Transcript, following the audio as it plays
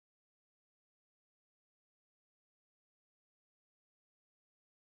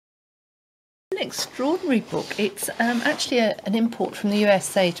An extraordinary book. It's actually an import from the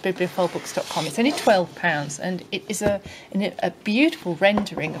USA to bibliophilebooks.com. It's only £12 and it is a beautiful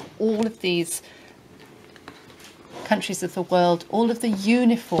rendering of all of these countries of the world, all of the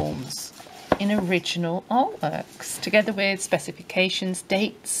uniforms in original artworks, together with specifications,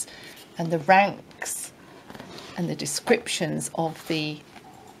 dates and the ranks and the descriptions of the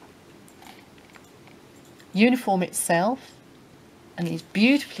uniform itself, and these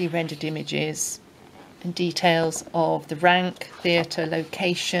beautifully rendered images and details of the rank, theatre,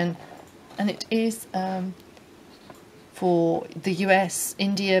 location. And it is for the US,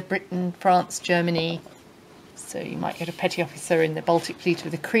 India, Britain, France, Germany. So you might get a petty officer in the Baltic Fleet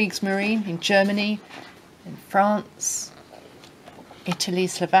with the Kriegsmarine in Germany, in France, Italy,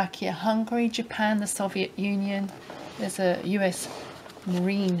 Slovakia, Hungary, Japan, the Soviet Union. There's a US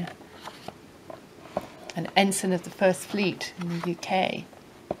Marine, an ensign of the First Fleet in the UK,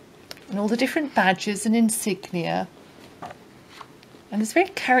 and all the different badges and insignia. And there's very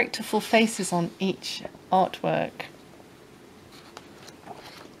characterful faces on each artwork.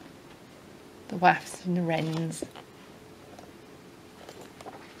 The wafts and the wrens.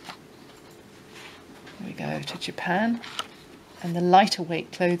 Here we go to Japan, and the lighter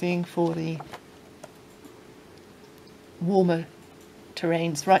weight clothing for the warmer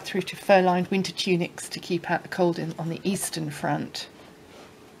terrains, right through to fur-lined winter tunics to keep out the cold on the Eastern Front,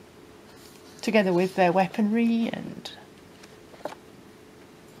 together with their weaponry and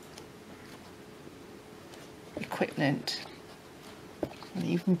equipment, and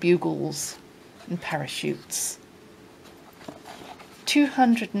even bugles and parachutes.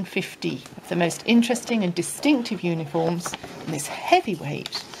 250 of the most interesting and distinctive uniforms in this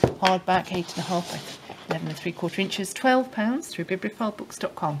heavyweight hardback 8.5 by 11 3/4 inches, £12 through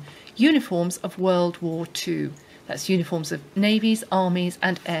bibliophilebooks.com. Uniforms of World War II. That's uniforms of navies, armies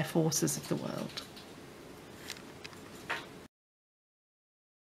and air forces of the world.